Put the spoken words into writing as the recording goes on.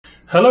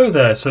Hello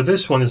there, so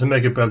this one is a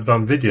Mega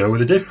Breadvan video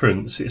with a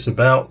difference. It's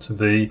about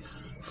the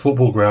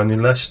football ground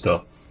in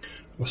Leicester.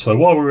 So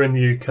while we were in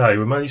the UK,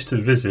 we managed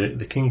to visit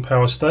the King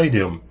Power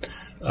Stadium,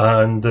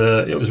 and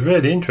it was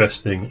really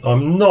interesting.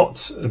 I'm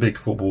not a big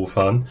football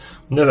fan,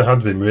 never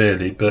had been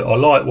really, but I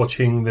like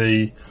watching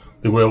the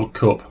World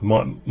Cup.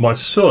 My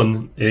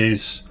son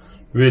is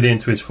really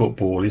into his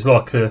football. He's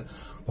like a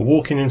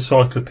walking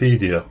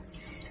encyclopedia.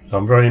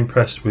 I'm very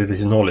impressed with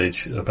his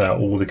knowledge about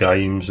all the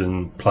games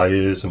and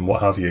players and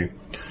what have you.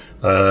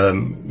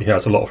 He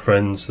has a lot of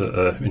friends that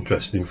are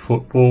interested in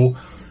football,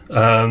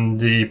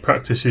 and he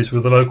practices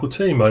with a local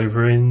team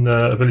over in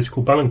a village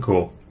called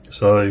Ballancourt.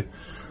 So,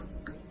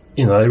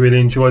 you know, I really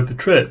enjoyed the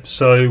trip.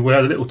 So we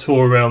had a little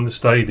tour around the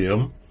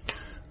stadium,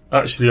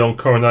 actually on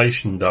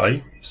Coronation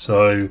Day,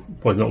 so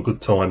probably not good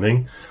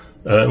timing.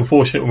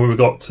 Unfortunately, when we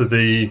got to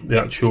the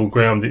actual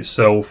ground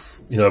itself,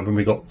 you know, when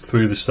we got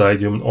through the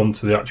stadium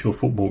onto the actual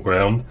football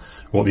ground,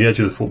 or the edge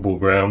of the football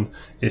ground,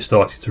 it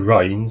started to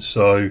rain.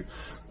 So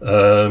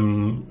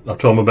I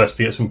tried my best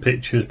to get some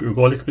pictures, but we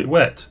got a little bit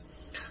wet.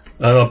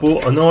 And I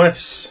bought a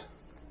nice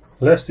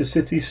Leicester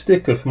City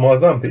sticker for my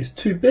van, but it's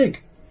too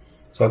big,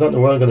 so I don't know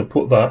where I'm going to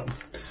put that.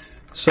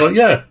 So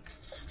yeah,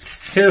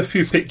 here are a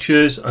few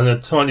pictures and a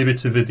tiny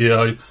bit of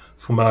video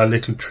from our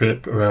little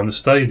trip around the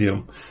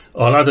stadium.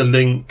 I'll add a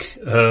link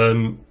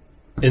in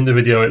the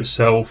video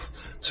itself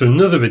to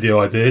another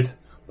video I did,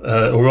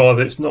 or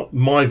rather it's not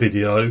my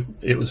video,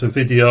 it was a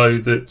video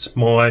that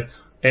my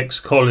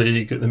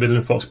ex-colleague at the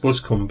Midland Fox Bus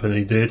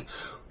Company did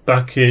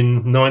back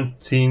in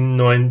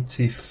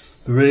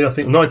 1993, I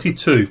think,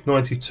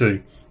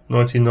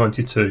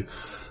 1992,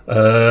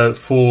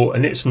 for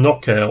an It's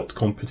Knockout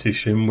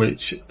competition,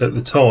 which at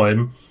the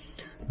time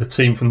the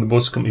team from the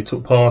bus company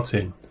took part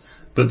in.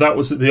 But that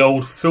was at the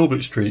old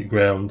Filbert Street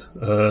ground,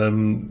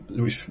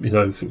 which, you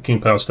know, King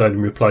Power Stadium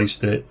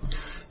replaced it.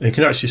 And you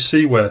can actually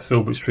see where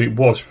Filbert Street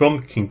was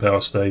from King Power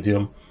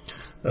Stadium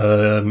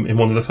in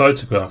one of the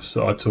photographs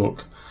that I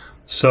took.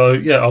 So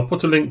yeah, I'll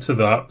put a link to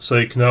that so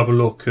you can have a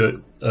look at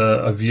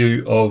a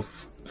view of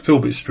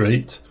Filbert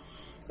Street.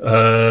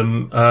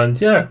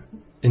 And yeah,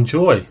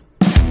 enjoy.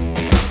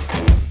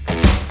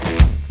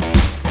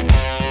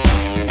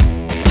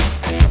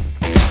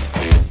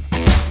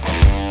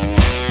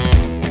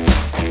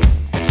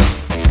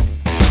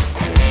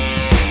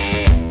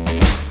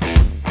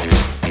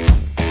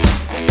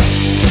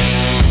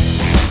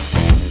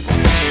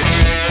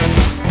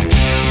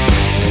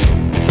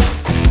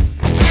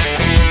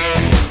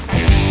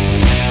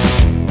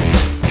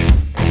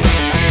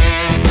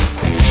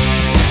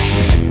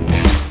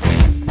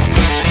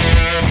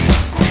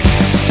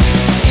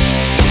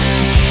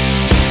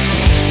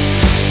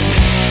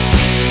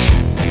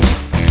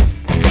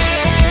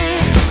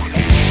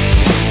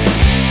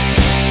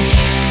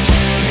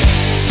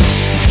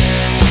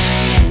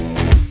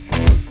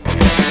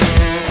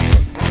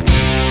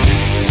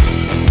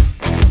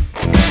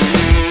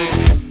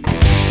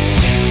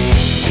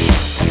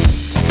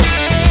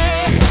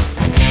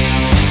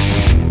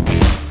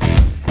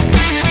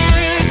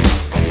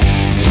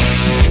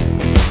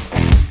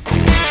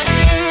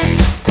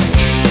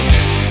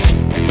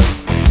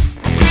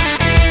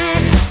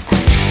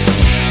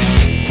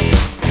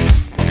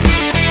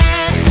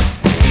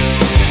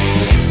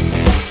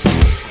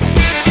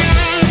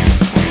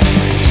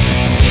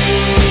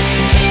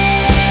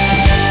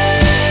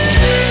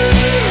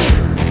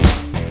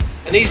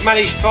 And he's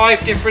managed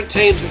 5 different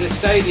teams at this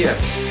stadium: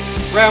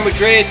 Real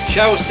Madrid,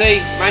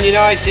 Chelsea, Man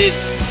United,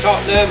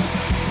 Tottenham,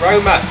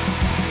 Roma.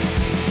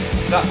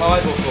 Is that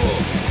 5 or 4?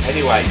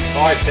 Anyway,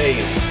 5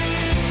 teams.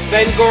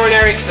 Sven-Göran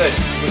Eriksson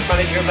was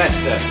manager of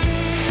Leicester.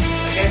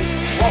 Against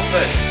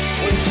Watford,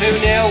 won 2-0.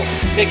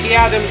 Mickey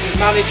Adams was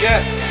manager.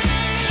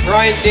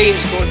 Brian Dean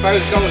scored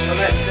both goals for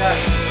Leicester.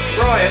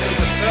 Brian was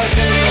the first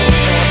ever goal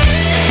scorer.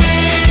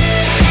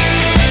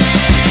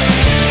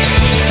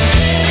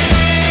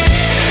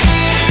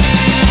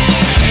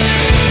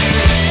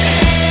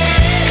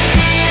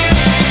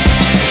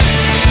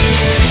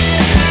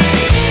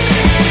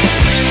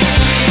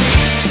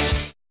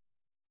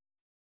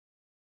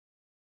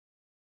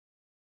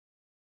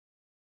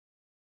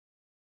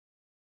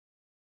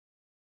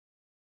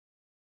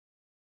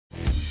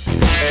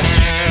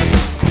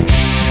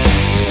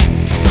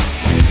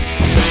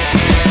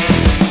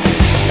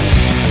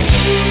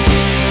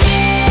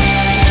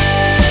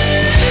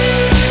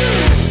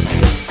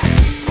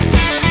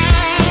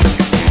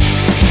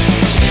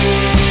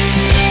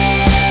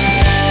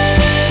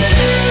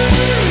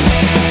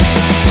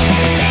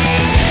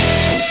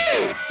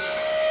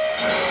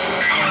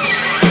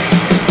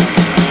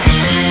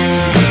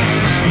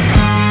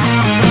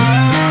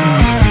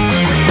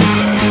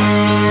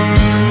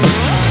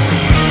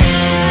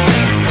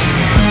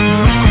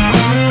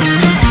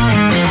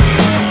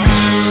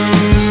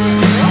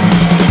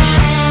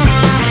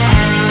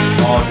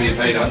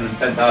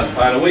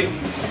 £110,000 a week.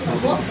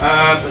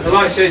 But the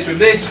lights change from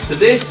this to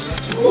this.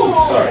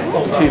 Sorry, 2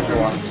 for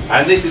 1.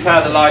 And this is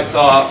how the lights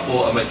are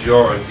for a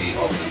majority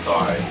of the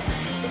time.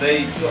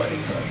 They've got any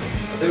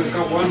think we've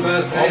got one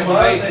birthday. One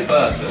birthday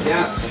person?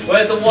 Yeah.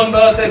 Where's the one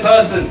birthday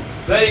person?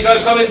 There you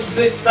go, come and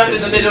stand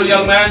in the middle,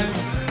 young man.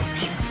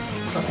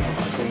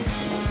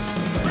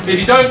 If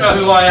you don't know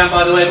who I am,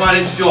 by the way, my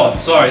name's John.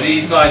 Sorry,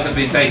 these guys have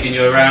been taking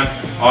you around.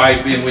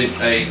 I've been with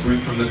a group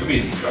from the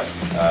Community Trust.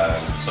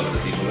 Some of the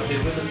people have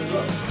been with them as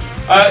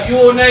well.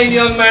 Your name,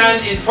 young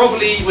man, is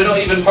probably, we're not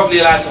even probably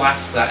allowed to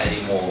ask that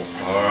anymore.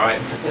 Alright?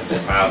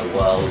 How the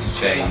world's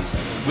changed.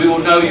 We will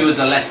know you as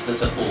a Leicester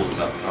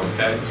supporter,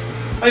 okay?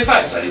 In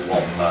fact, it's only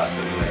one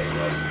person.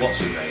 What's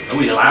your name? Are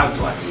we allowed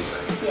to ask your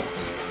name?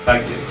 Yes.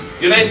 Thank you.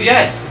 Your name's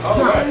Yes? Oh,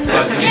 No. right.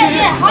 Nice to meet you.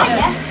 Yeah, hi,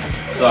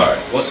 yes. Sorry,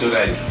 what's your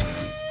name?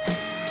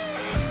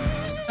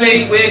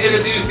 We're going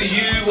to do for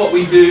you what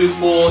we do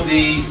for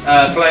the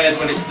players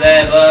when it's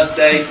their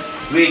birthday.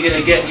 We're going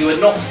to get you a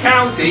Notts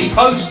County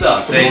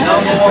poster saying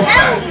number one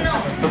fan.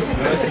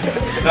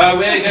 No,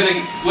 we're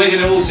going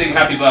to all sing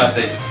happy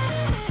birthday.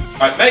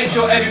 Right, make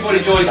sure everybody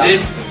joins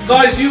in.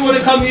 Guys, do you want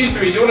to come, you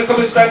three? Do you want to come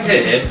and stand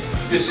here?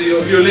 Just so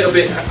you're a little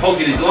bit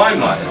hogging his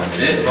limelight at the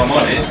minute, if I'm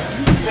honest.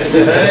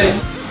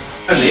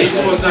 And he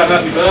just wants to have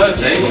happy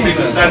birthday.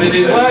 People standing in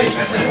his way.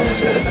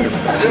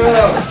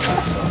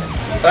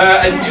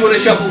 And do you want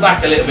to shuffle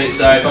back a little bit,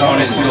 so if I'm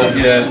honest, go on.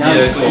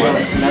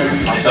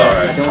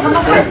 Sorry.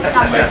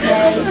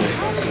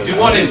 Do you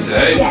want him to?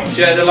 Yes.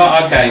 Share the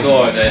light? Okay,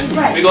 go on then.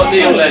 Right. We got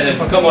Neil there.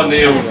 Come on,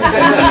 Neil.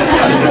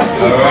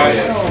 Alright.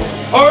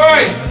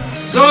 Alright,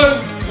 so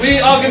we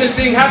are going to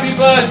sing happy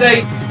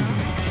birthday.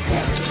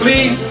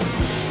 Please.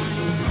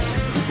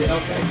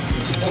 Okay.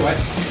 Alright.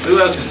 Who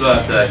else's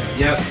birthday?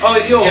 Yeah. Oh,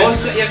 it's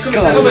yours? Yeah, come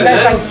Come on. in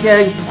then. Thank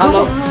you. I'm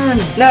not.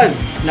 No.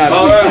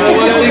 Alright, well,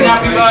 we'll sing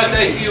happy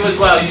birthday to you as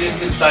well. You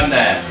can stand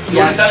there. Do you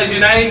want to tell us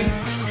your name?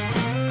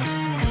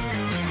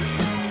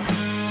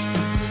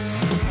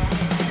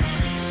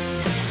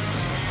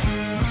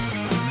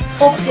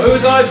 Who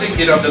was I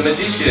thinking of? The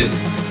magician.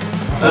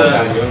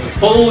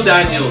 Paul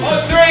Daniel.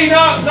 1, 3,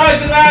 no,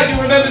 nice and loud.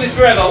 You'll remember this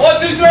forever.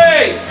 1, 2, 3.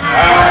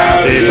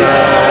 Happy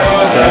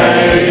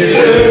birthday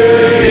to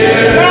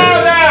you.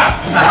 Louder.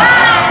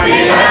 Happy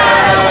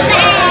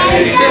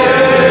birthday to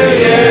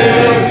you.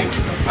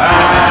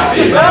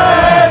 Happy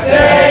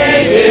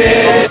birthday,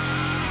 dear.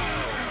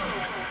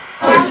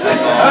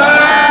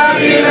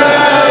 Happy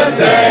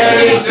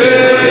birthday to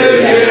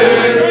you.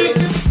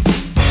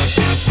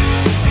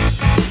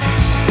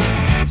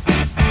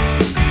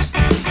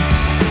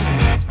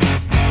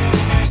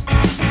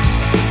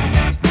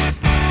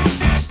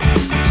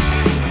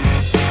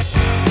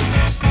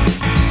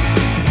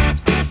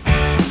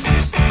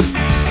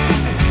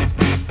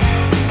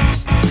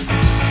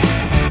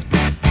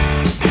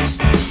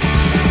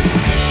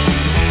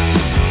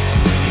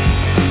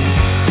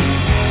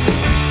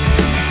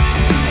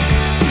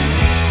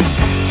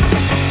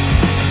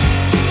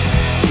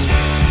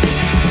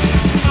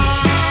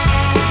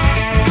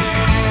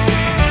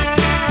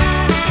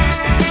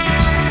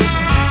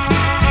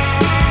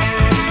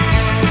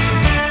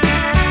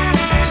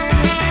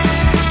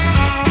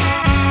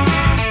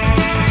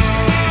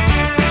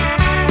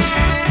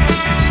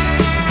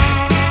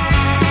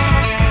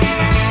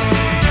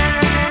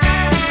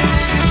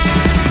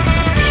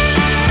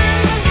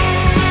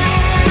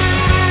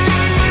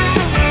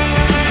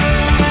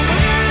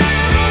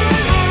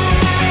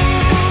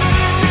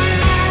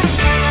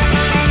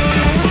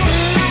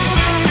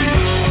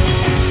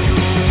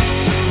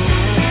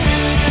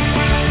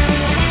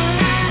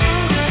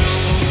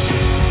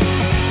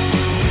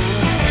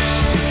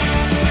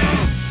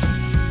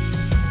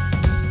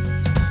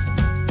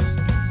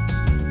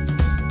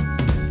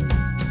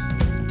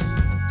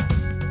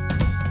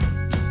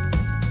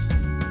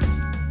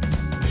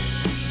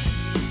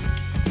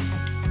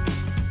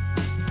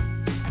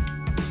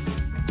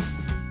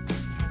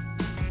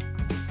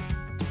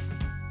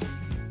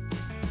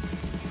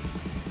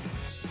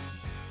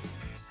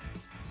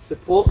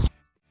 Support.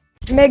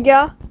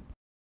 Mega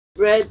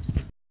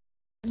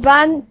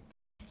Breadvan.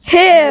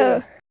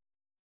 Here.